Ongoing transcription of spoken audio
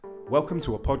Welcome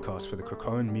to a podcast for the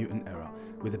Krakoan mutant era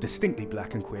with a distinctly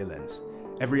black and queer lens.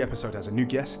 Every episode has a new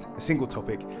guest, a single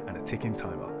topic, and a ticking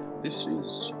timer. This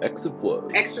is X of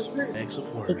Words. X of Words. X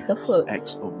of Words. X of Words.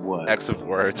 X of Words. X of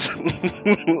Words.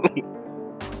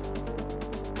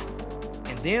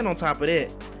 And then on top of that,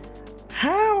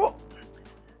 how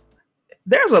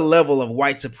there's a level of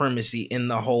white supremacy in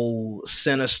the whole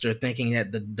sinister thinking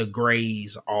that the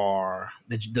Greys are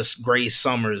the Grey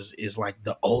Summers is like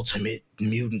the ultimate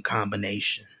mutant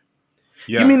combination.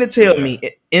 Yeah. You mean to tell me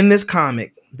in this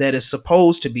comic that is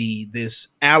supposed to be this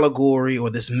allegory or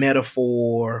this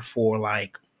metaphor for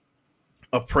like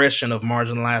oppression of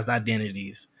marginalized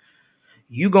identities,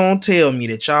 you gonna tell me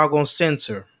that y'all gonna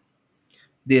censor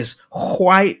this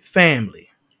white family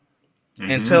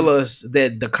and tell us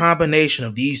that the combination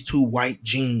of these two white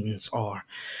genes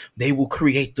they will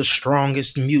create the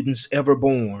strongest mutants ever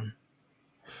born?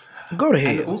 Go to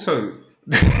hell. And also,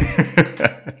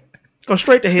 go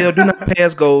straight to hell. Do not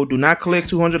pass go. Do not collect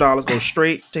 $200. Go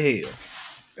straight to hell.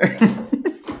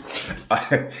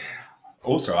 I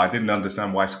didn't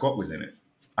understand why Scott was in it.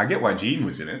 I get why Jean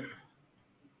was in it.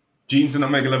 Jean's an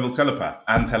Omega level telepath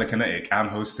and telekinetic and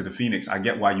host to the Phoenix. I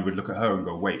get why you would look at her and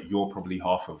go, wait, you're probably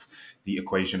half of the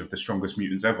equation of the strongest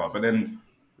mutants ever. But then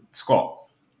Scott,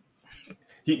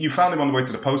 you found him on the way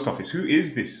to the post office. Who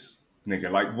is this nigga?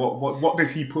 Like, what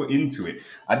does he put into it?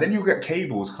 And then you'll get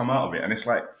cables come out of it. And it's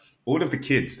like all of the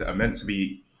kids that are meant to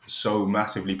be so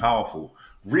massively powerful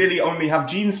really only have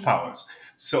Jean's powers.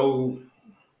 So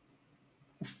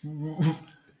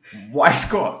why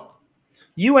Scott?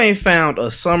 You ain't found a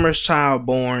Summers child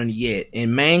born yet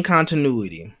in main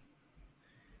continuity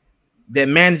that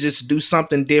manages to do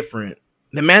something different,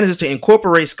 that manages to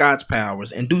incorporate Scott's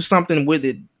powers and do something with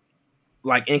it,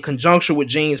 like in conjunction with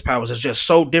Jean's powers. It's just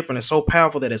so different and so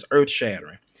powerful that it's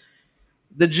earth-shattering.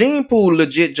 The gene pool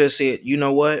legit just said, you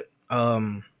know what?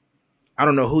 I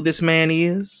don't know who this man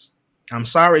is. I'm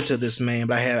sorry to this man,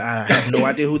 but I have no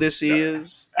idea who this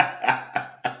is.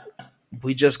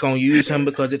 We just gonna use him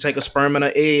because it take a sperm and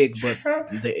an egg, but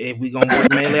we gonna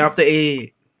work mainly off the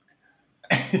egg.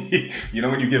 You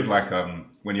know when you give like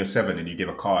when you're 7 and you give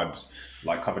a card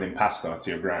like covered in pasta to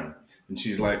your gran, and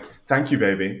she's like, "Thank you,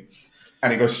 baby,"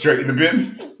 and it goes straight in the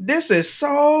bin. This is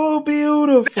so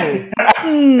beautiful.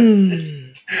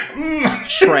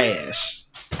 Trash.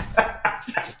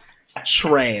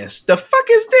 Trash. The fuck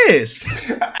is this?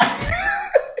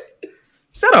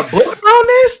 Is that a book on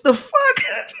this? The fuck?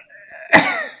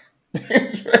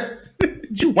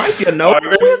 Did you wipe your nose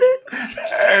with it?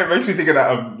 It makes me think of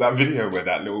that video where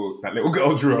that little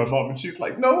girl drew her mom and she's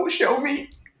like, "No, show me,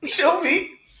 it's good,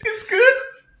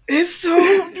 it's so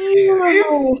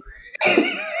beautiful."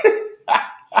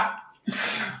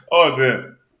 Oh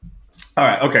dear. All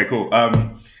right, okay, cool.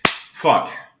 I'm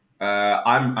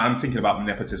thinking about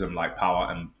nepotism, like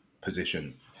power and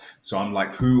position. So I'm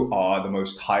like, who are the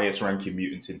most highest ranking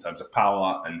mutants in terms of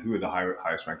power, and who are the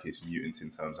highest ranking mutants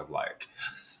in terms of like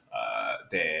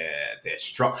their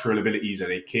structural abilities? Are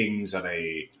they kings? Are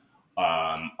they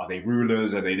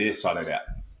rulers? Are they this? Are they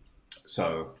that?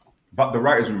 So, but the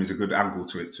writers' room is a good angle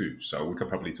to it too. So we could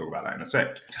probably talk about that in a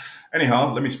sec.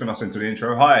 Anyhow, let me spin us into the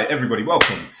intro. Hi everybody,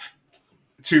 welcome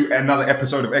to another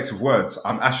episode of X of Words.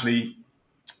 I'm Ashley.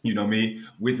 You know me.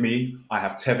 With me, I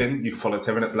have Tevin. You can follow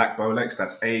Tevin at Black Bolex.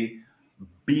 That's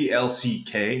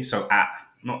ABLCK. So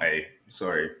not A.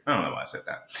 Sorry. I don't know why I said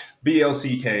that.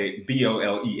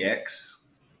 BLCKBOLEX.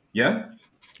 Yeah?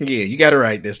 Yeah, you got it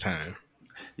right this time.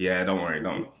 Yeah, don't worry.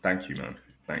 Thank you, man.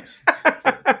 Thanks.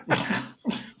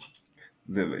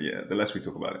 The less we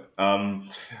talk about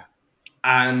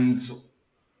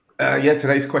it.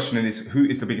 Today's question is, who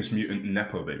is the biggest mutant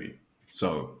nepo baby?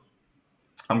 So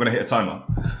I'm going to hit a timer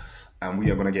and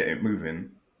we are going to get it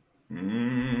moving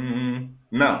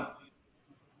now.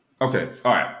 Okay.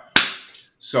 All right.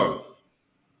 So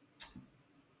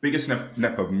biggest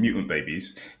nepo mutant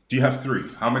babies. Do you have 3?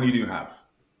 How many do you have?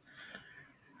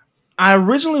 I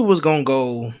originally was going to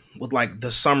go with like the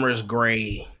Summers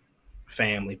Grey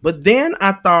family, but then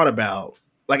I thought about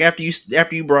like after you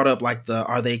brought up like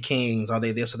are they kings? Are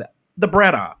they this or that? The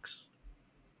Braddocks.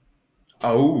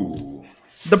 Oh,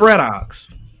 the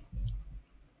Braddocks.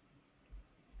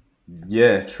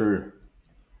 Yeah, true.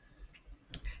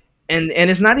 And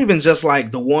it's not even just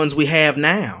like the ones we have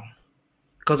now,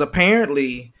 because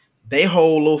apparently their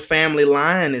whole little family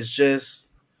line is just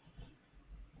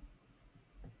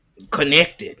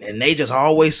connected, and they just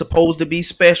always supposed to be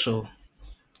special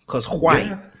because white.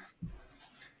 Yeah.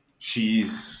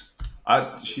 She's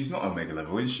not Omega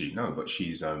level, is she? No, but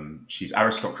she's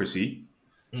aristocracy.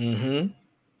 Mm-hmm.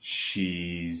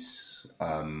 She's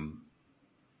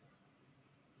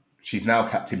She's now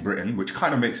Captain Britain, which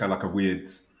kind of makes her like a weird.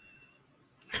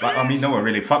 Like, I mean, no one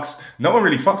really fucks. No one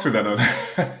really fucks with her. No.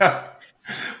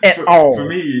 At For all.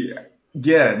 me,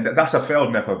 yeah, that's a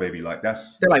failed nepo baby. Like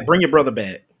that's. They're like, bring your brother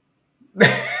back. You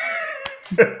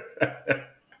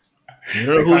don't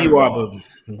know They who kind you of are, are.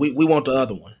 but we want the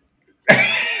other one.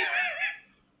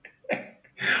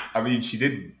 I mean, she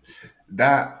did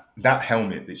that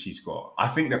helmet that she's got. I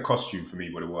think the costume for me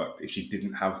would have worked if she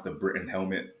didn't have the Britain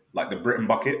helmet, like the Britain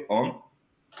bucket on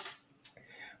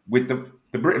with the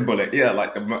Britain bullet. Yeah,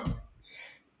 like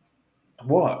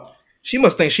what? She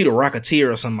must think she the Rocketeer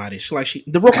or somebody. She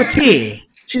the Rocketeer.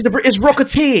 It's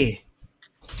Rocketeer.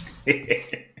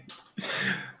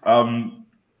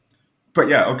 But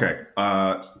yeah, okay.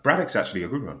 Braddock's actually a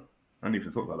good one. I hadn't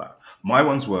even thought about that. My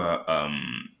ones were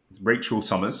Rachel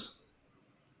Summers,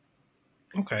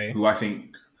 Okay. who I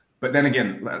think, but then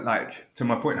again, like to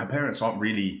my point, her parents aren't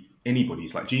really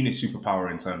anybody's. Like Jean is superpower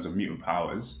in terms of mutant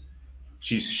powers.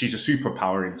 She's a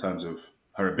superpower in terms of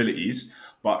her abilities,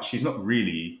 but she's not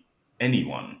really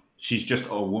anyone. She's just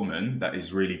a woman that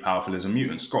is really powerful as a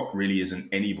mutant. Scott really isn't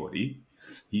anybody.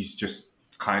 He's just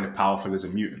kind of powerful as a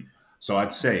mutant. So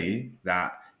I'd say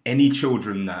that any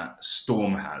children that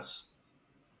Storm has,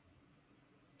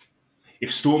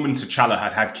 if Storm and T'Challa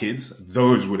had kids,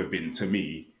 those would have been, to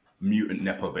me, mutant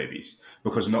Nepo babies.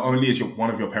 Because not only is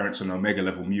one of your parents an Omega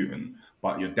level mutant,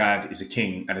 but your dad is a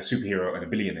king and a superhero and a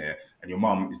billionaire, and your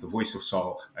mum is the voice of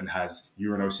Sol and has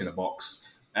Uranus in a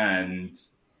box and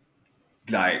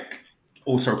like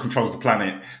also controls the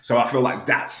planet. So I feel like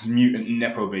that's mutant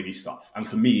Nepo baby stuff. And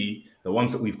for me, the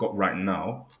ones that we've got right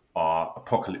now are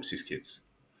Apocalypse's kids.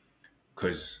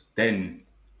 Because then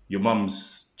your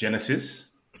mum's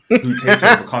Genesis, who takes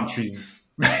over countries.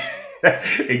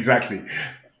 Exactly.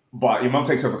 But your mum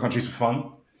takes over countries for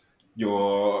fun.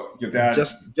 Your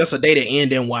dad's Just a day to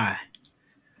end in Y.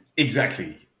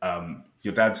 exactly.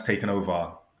 Your dad's taken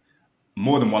over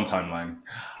more than one timeline,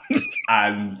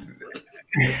 and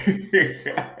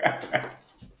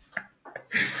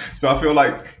so I feel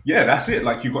like that's it.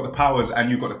 Like you've got the powers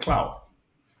and you've got the clout,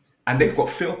 and they've got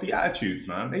filthy attitudes,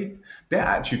 man. Their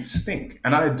attitudes stink,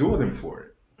 and I adore them for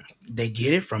it. They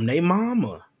get it from their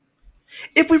mama.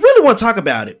 If we really want to talk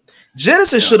about it,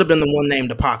 Genesis should have been the one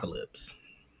named Apocalypse.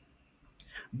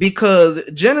 Because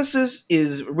Genesis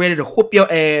is ready to whoop your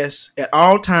ass at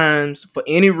all times for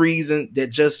any reason that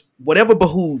just whatever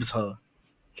behooves her.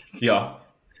 Yeah.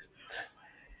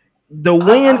 The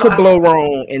wind could blow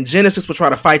wrong and Genesis would try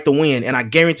to fight the wind, and I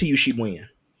guarantee you she'd win.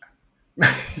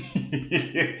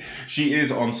 She is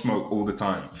on smoke all the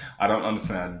time. I don't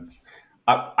understand.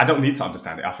 I don't need to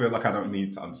understand it. I feel like I don't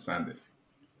need to understand it.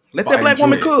 Let But that I black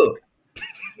woman enjoy cook.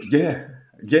 Yeah.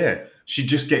 She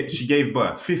gave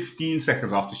birth. 15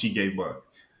 seconds after she gave birth,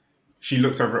 she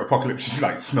looked over at Apocalypse. She's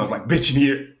like, smells like bitch in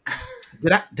here.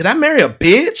 Did I marry a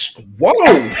bitch?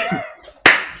 Whoa.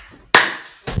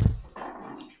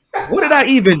 What did I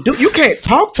even do? You can't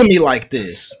talk to me like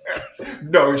this.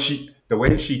 No, the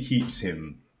way she keeps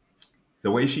him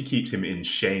in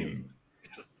shame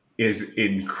is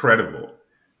incredible.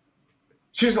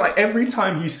 She's like, every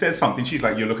time he says something, she's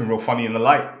like, you're looking real funny in the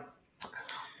light.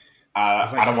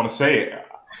 I don't want to say it.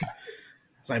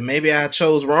 It's like, maybe I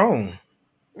chose wrong.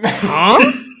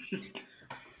 Huh?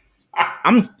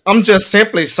 I'm just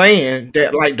simply saying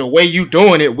that, like, the way you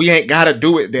doing it, we ain't gotta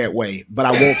do it that way. But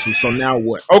I want to, so now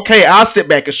what? Okay, I'll sit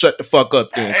back and shut the fuck up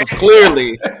then, because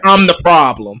clearly I'm the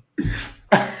problem.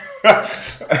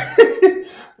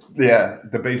 Yeah,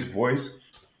 the bass voice.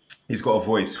 He's got a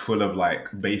voice full of like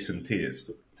bass and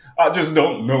tears. I just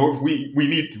don't know if we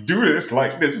need to do this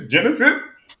like this, Genesis.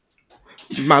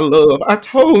 My love, I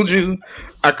told you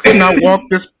I could not walk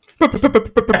this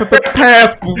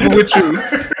path with you.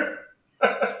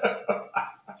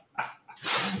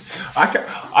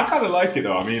 I kind of like it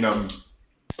though. I mean,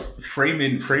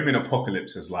 framing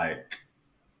Apocalypse as like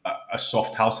a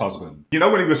soft house husband. You know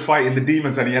when he was fighting the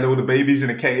demons and he had all the babies in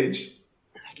a cage?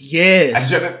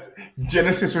 Yes. And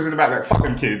Genesis was in the back like, fuck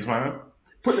them kids, man.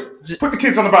 Put the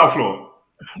kids on the battle floor.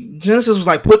 Genesis was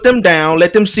like, put them down,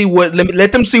 let them see what they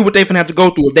finna have to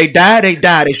go through. If they die, they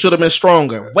die. They should have been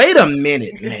stronger. Wait a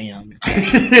minute, man.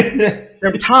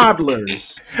 They're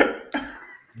toddlers.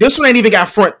 This one ain't even got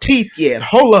front teeth yet.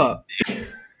 Hold up.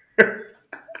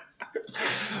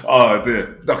 Oh,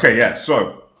 dear. Okay, yeah.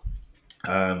 So,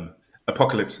 the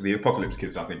Apocalypse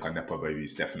kids, I think, are nepo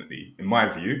babies, definitely, in my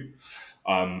view.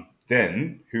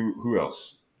 Then who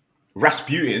else?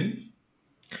 Rasputin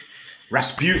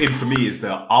for me is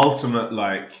the ultimate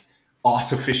like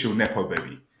artificial nepo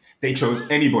baby. They chose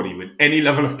anybody with any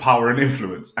level of power and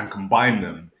influence and combined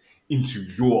them into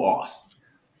your ass.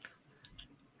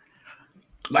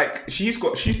 Like she's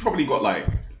probably got like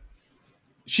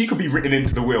she could be written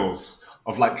into the wills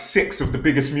of like 6 of the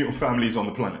biggest mutant families on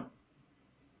the planet.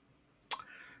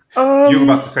 You're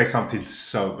about to say something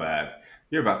so bad.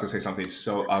 You're about to say something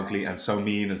so ugly and so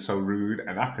mean and so rude,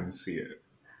 and I can see it.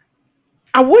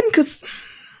 I wouldn't, cause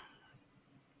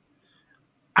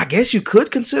I guess you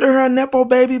could consider her a nepo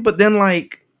baby, but then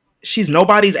like she's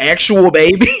nobody's actual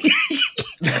baby.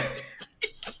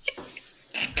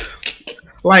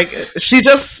 Like she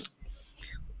just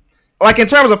like in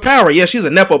terms of power, yeah, she's a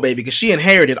nepo baby because she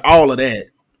inherited all of that.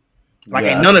 Like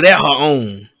ain't none of that her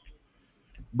own.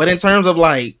 But in terms of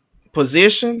like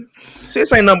position,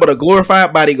 sis ain't nothing but a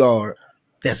glorified bodyguard.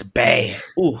 That's bad.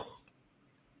 Ooh.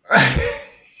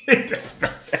 That's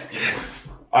bad.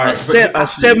 All A right, a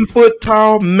 7 foot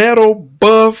tall metal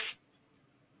buff.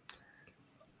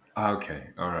 Okay,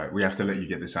 all right. We have to let you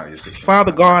get this out of your system.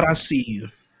 Father God, I see you.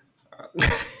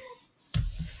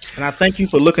 And I thank you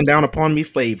for looking down upon me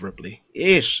favorably.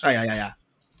 Ish.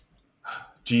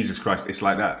 Jesus Christ, it's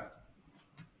like that.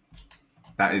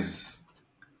 That is,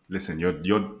 listen,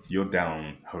 you're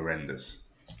down horrendous.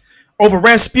 Over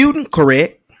Rasputin,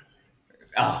 correct.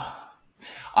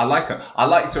 I like her. I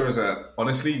liked her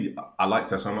honestly, I liked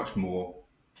her so much more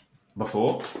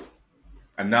before.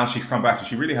 And now she's come back and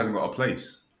she really hasn't got a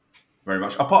place very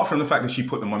much. Apart from the fact that she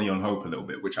put the money on Hope a little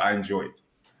bit, which I enjoyed.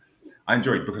 I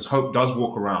enjoyed because Hope does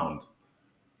walk around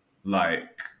like,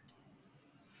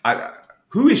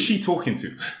 who is she talking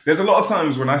to? There's a lot of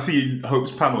times when I see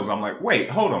Hope's panels, I'm like, wait,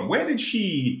 hold on. Where did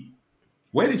she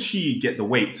get the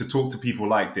weight to talk to people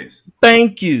like this?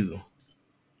 Thank you.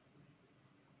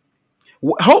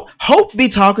 Hope be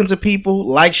talking to people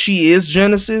like she is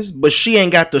Genesis, but she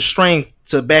ain't got the strength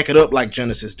to back it up like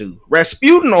Genesis do.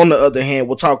 Rasputin, on the other hand,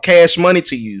 will talk cash money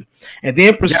to you and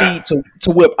then proceed to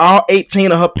whip all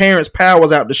 18 of her parents'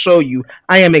 powers out to show you,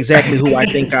 I am exactly who I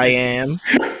think I am.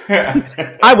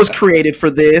 I was created for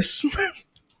this.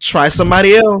 Try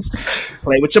somebody else.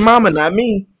 Play with your mama, not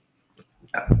me.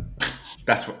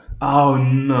 That's what. Oh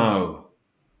no.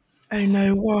 I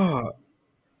know what.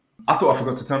 I thought I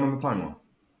forgot to turn on the timer.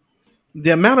 The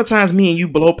amount of times me and you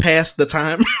blow past the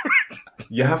time.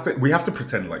 We have to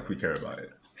pretend like we care about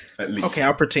it. At least. Okay,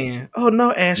 I'll pretend. Oh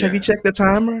no, Ash, have you checked the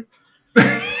timer?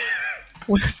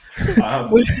 What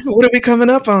are we coming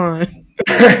up on?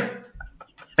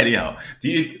 Anyhow, do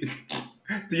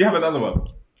you have another one?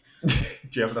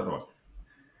 Do you have another one?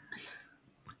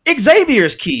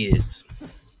 Xavier's kids.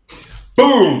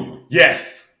 Boom!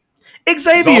 Yes.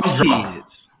 Xavier's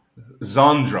kids.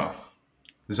 Zandra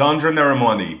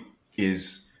Neramani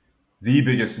is the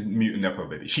biggest mutant nepo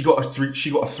baby. She got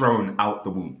a throne out the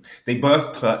womb. They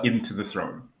birthed her into the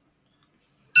throne.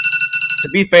 To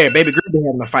be fair, Baby Girl be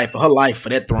having a fight for her life for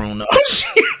that throne. Though.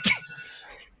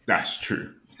 That's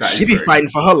true. She be fighting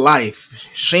for her life.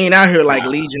 She ain't out here like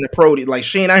Legion of Prody. Like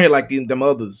she ain't out here like them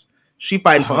others. She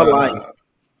fighting for her life.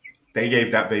 They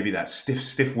gave that baby that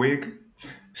stiff wig.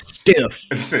 Stiff.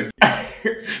 And said,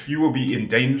 you will be in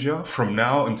danger from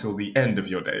now until the end of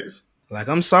your days. Like,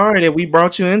 I'm sorry that we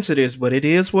brought you into this, but it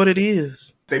is what it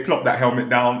is. They plopped that helmet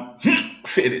down,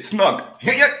 fitted it snug.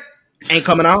 Ain't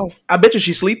coming off. I bet you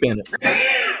she sleep in it.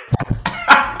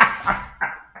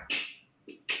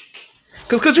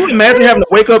 Cause could you imagine having to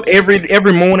wake up every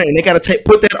morning and they gotta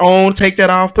put that on, take that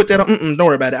off, put that on? Don't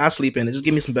worry about it. I sleep in it. Just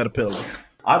give me some better pillows.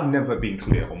 I've never been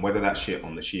clear on whether that shit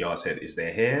on the Shi'ar's head is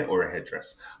their hair or a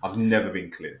headdress. I've never been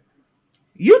clear.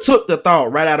 You took the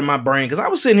thought right out of my brain because I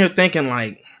was sitting here thinking,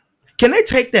 like, can they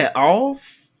take that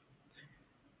off?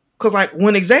 Because, like,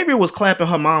 when Xavier was clapping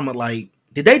her mama, like,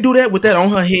 did they do that with that on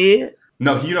her head?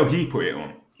 No, he put it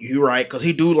on. You right, because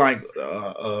he do like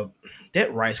that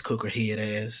rice cooker head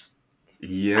ass.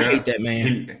 Yeah, I hate that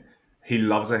man. He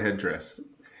loves a headdress.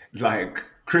 Like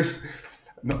Chris.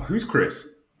 No, who's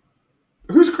Chris?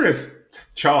 Who's Chris?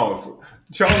 Charles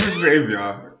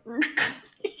Xavier.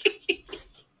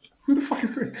 Who the fuck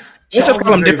is Chris? Let's just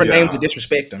call him different names to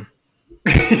disrespect him.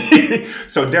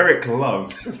 So Derek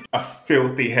loves a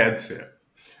filthy headset.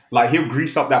 Like he'll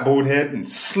grease up that bald head and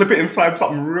slip it inside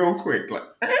something real quick. Like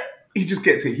he just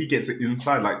gets it. He gets it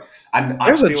inside. Like and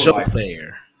there's I a joke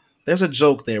there. There's a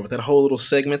joke there with that whole little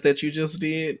segment that you just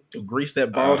did. You grease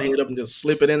that bald head up and just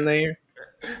slip it in there.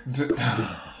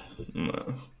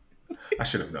 No. I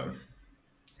should have known.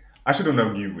 I should have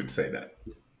known you would say that.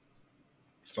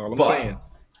 That's all I'm saying.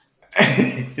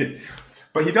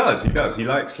 But he does. He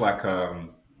likes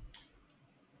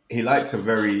he likes a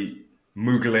very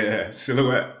Mugler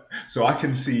silhouette. So I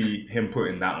can see him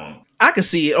putting that on. I can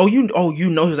see it. He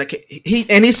was like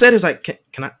he said he was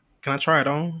like, can I try it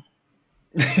on?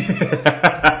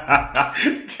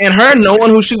 And her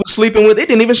knowing who she was sleeping with, it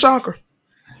didn't even shock her.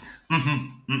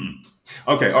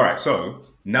 Okay, all right. So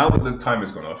now that the time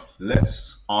has gone off,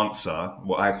 let's answer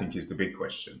what I think is the big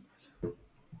question.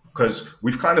 Because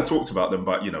we've kind of talked about them,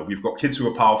 but we've got kids who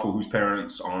are powerful whose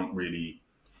parents aren't really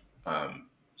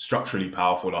structurally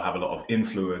powerful or have a lot of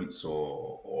influence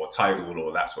or title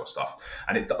or that sort of stuff.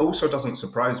 And it also doesn't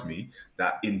surprise me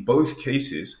that in both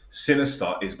cases,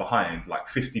 Sinister is behind like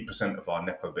 50% of our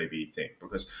Nepo baby thing,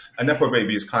 because a Nepo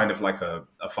baby is kind of like a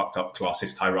fucked up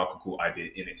classist hierarchical idea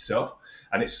in itself.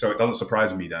 And so it doesn't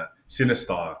surprise me that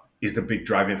Sinister is the big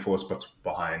driving force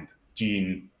behind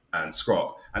Jean and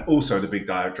Scott, and also the big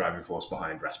driving force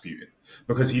behind Rasputin,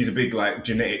 because he's a big like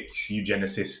genetics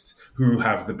eugenicist who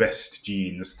have the best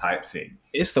genes type thing.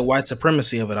 It's the white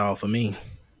supremacy of it all for me.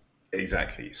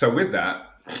 Exactly. So with that,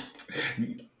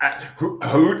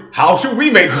 how should we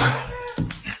make?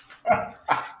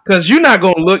 Because you're not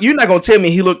gonna tell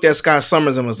me he looked at Scott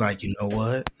Summers and was like, you know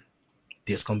what,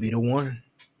 this gonna be the one.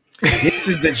 This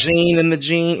is the gene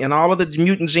and all of the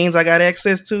mutant genes I got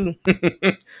access to.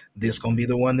 This gonna be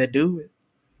the one that do it.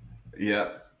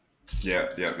 Yeah.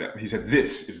 He said,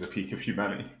 "This is the peak of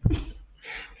humanity."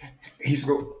 He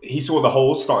saw the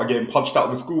holes start getting punched out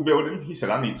of the school building. He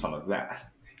said, "I need some of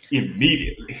that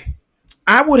immediately."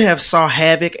 I would have saw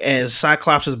Havoc as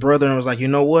Cyclops' brother and was like, you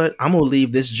know what? I'm gonna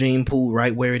leave this gene pool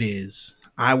right where it is.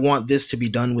 I want this to be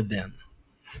done with them.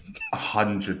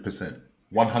 100%.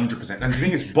 100%. And the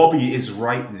thing is, Bobby is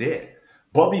right there.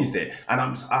 Bobby's there.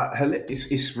 And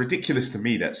it's ridiculous to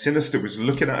me that Sinister was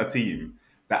looking at a team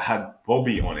that had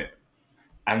Bobby on it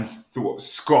and thought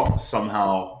Scott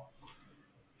somehow.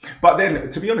 But then,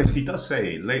 to be honest, he does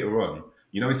say later on,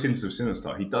 in Sins of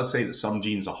Sinister, he does say that some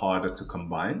genes are harder to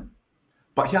combine.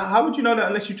 But yeah, how would you know that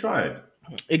unless you tried?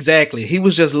 Exactly. He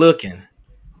was just looking. And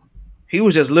he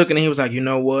was like, you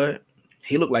know what?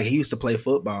 He looked like he used to play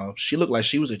football. She looked like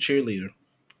she was a cheerleader.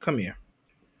 Come here.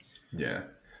 Yeah.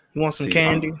 You want some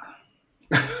candy?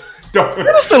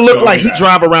 Sinister look like he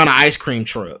drive around an ice cream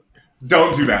truck.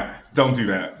 Don't do that.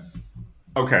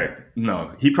 Okay,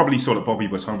 no. He probably saw that Bobby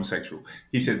was homosexual.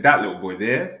 He said, that little boy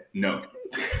there, no.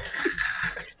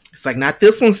 It's like, not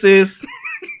this one, sis.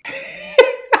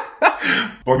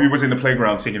 Bobby was in the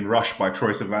playground singing Rush by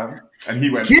Troye Sivan, and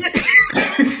he went... he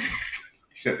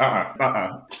said,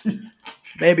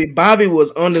 Baby, Bobby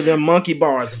was under them monkey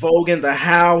bars, voguing the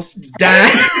house down.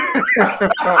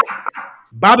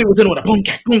 Bobby was in with a boom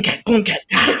cat.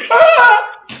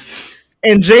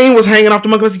 And Jane was hanging off the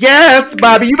monkey bars. Yes,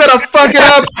 Bobby, you better fuck it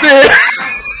up, sis.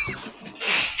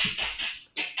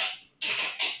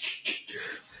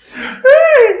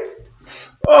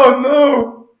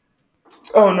 Oh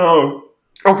no.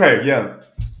 Okay, yeah.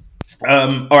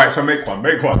 All right, so make one.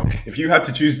 If you had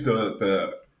to choose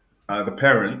the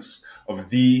parents of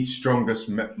the strongest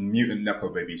mutant Nepo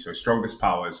baby, so strongest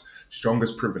powers,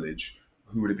 strongest privilege,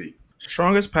 who would it be?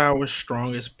 Strongest powers,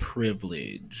 strongest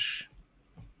privilege.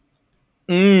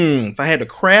 If I had to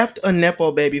craft a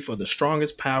Nepo baby for the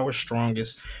strongest power,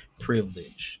 strongest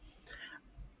privilege,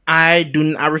 I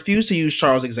refuse to use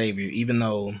Charles Xavier, even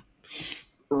though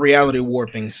reality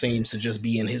warping seems to just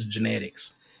be in his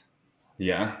genetics.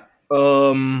 Yeah.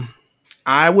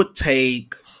 I would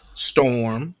take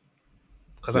Storm,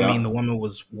 because I mean the woman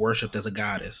was worshipped as a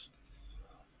goddess,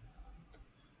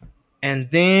 and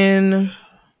then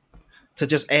to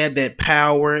just add that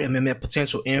power and then that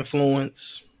potential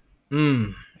influence.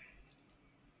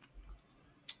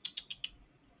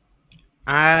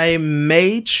 I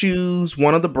may choose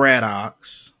one of the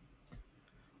Braddocks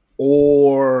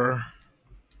or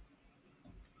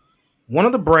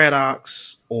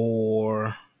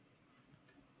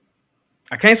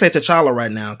I can't say T'Challa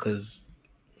right now because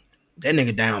that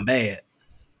nigga down bad.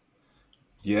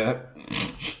 Yeah.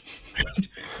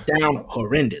 Down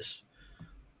horrendous.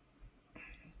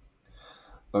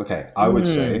 Okay, I would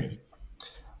say,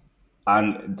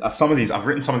 and some of these, I've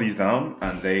written some of these down,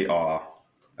 and they are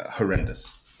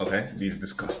horrendous. Okay, these are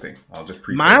disgusting. I'll just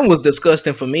preface. Mine was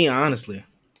disgusting for me, honestly.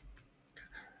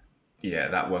 Yeah,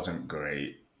 that wasn't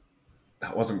great.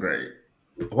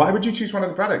 Why would you choose one of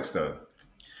the Braddocks, though?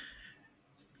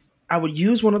 I would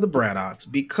use one of the Braddocks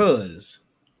because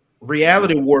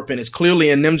reality warping is clearly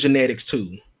in them genetics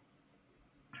too.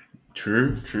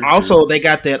 True. Also, they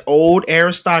got that old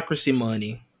aristocracy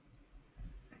money.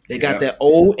 They got that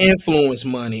old influence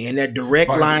money and that direct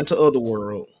line to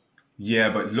Otherworld. Yeah,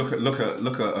 but look at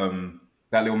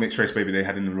that little mixed race baby they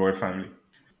had in the royal family.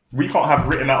 We can't have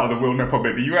written out of the will Nepo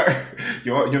baby. You're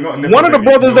not a Nepo one of the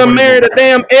baby. brothers that married a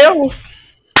damn elf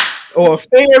or a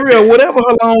fairy or whatever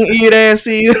her long-eared ass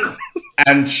is.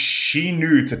 And she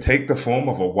knew to take the form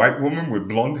of a white woman with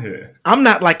blonde hair. I'm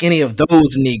not like any of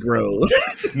those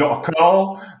Negroes. Not a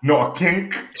curl, not a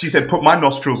kink. She said, put my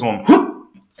nostrils on.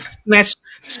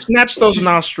 Snatch those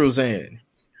nostrils in.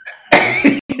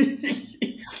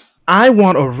 I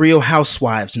want a Real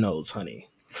Housewives nose, honey.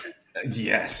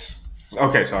 Yes.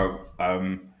 Okay, so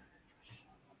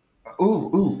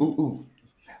ooh.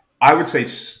 I would say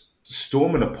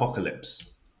Storm and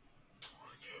Apocalypse.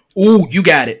 Ooh, you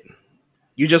got it.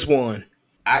 You just won.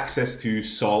 Access to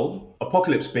Sol.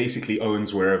 Apocalypse basically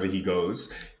owns wherever he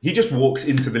goes. He just walks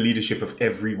into the leadership of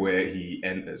everywhere he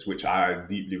enters, which I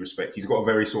deeply respect. He's got a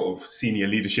very sort of senior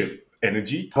leadership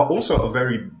energy, but also a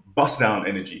very bust down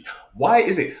energy. Why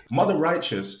is it Mother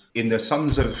Righteous in the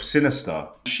Sons of Sinister?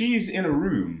 She's in a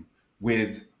room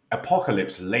with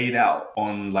Apocalypse laid out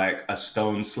on like a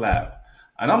stone slab,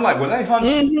 and I'm like, well, they hunt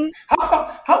you.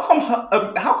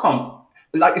 How come?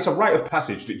 Like, it's a rite of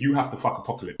passage that you have to fuck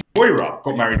Apocalypse. Moira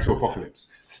got married to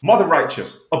Apocalypse. Mother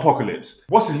Righteous, Apocalypse.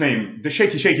 What's his name? The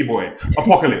shaky boy,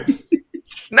 Apocalypse.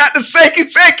 Not the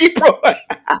shaky boy.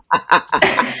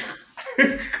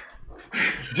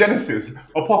 Genesis,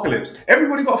 Apocalypse.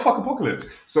 Everybody got to fuck Apocalypse.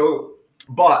 So,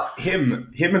 but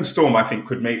him and Storm, I think,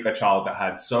 could make a child that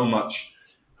had so much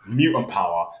mutant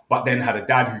power, but then had a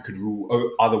dad who could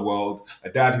rule Otherworld, a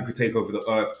dad who could take over the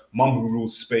Earth, mum who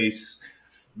rules space,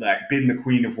 like being the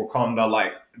queen of Wakanda.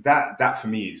 Like that for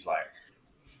me is like.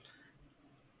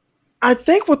 I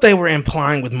think what they were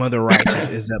implying with Mother Righteous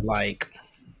is that like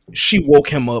she woke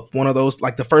him up. One of those,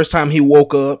 like the first time he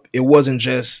woke up, it wasn't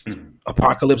just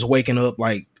Apocalypse waking up.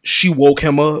 Like she woke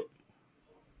him up.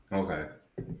 Okay.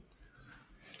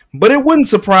 But it wouldn't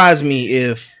surprise me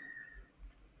if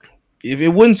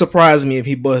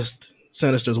he bust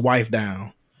Sinister's wife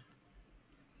down.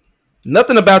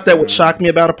 Nothing about that would shock me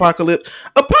about Apocalypse.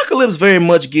 Apocalypse very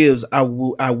much gives I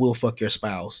will fuck your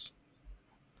spouse.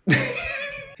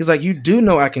 He's like, you do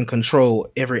know I can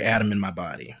control every atom in my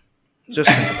body. Just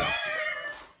think about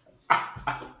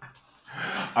it.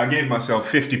 I gave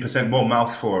myself 50% more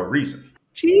mouth for a reason.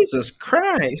 Jesus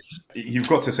Christ. You've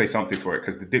got to say something for it,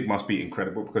 because the dick must be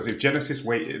incredible. Because if Genesis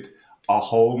waited a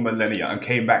whole millennia and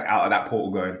came back out of that portal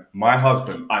going, my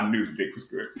husband, I knew the dick was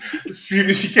good. As soon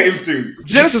as she came to...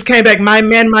 Genesis came back, my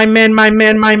man.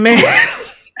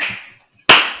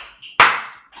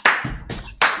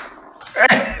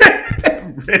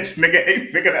 Rich nigga,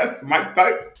 8-figure, that's my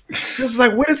type. It's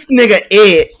like, where this nigga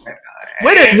at?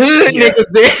 Where the hood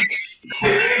niggas at?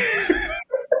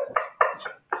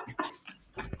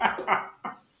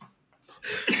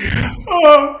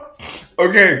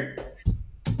 Okay.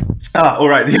 All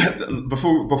right.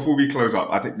 Before we close up,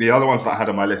 I think the other ones that I had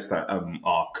on my list that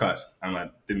are cursed and I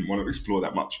didn't want to explore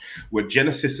that much were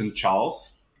Genesis and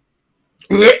Charles.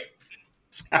 And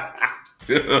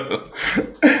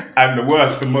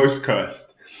the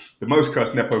most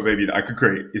cursed Nepo baby that I could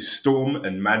create is Storm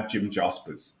and Mad Jim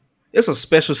Jaspers. It's a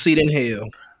special seat in hell.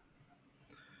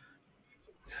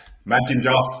 Mad Jim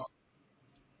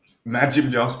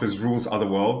Jaspers rules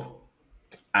Otherworld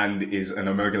and is an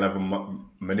Omega level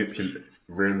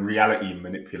reality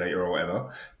manipulator or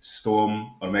whatever.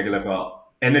 Storm, Omega level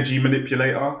energy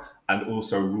manipulator, and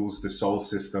also rules the Sol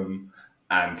System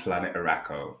and Planet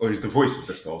Araco, or is the voice of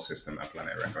the Sol System and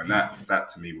Planet Araco. And that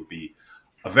to me would be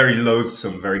a very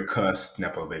loathsome, very cursed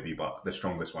Nepo baby, but the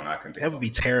strongest one I can think of. That would be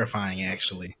terrifying,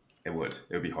 actually. It would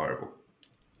be horrible.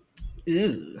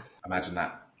 Ew. Imagine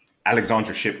that.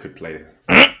 Alexandra Shipp could play it.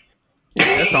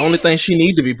 That's the only thing she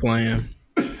need to be playing.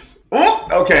 Oh,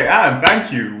 okay, Anne,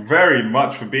 thank you very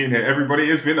much for being here, everybody.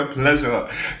 It's been a pleasure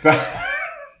to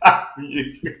have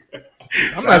you.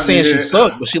 I'm not saying she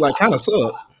sucked, but she like kind of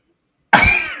sucked.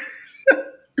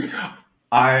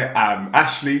 I am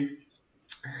Ashley.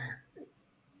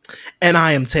 And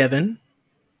I am Tevin.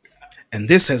 And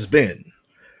this has been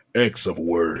X of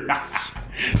Words.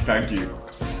 Thank you.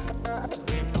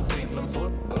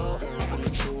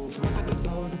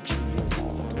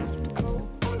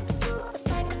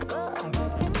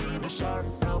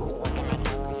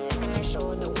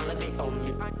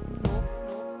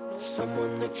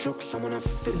 Someone that chokes, someone I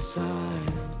fit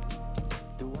aside.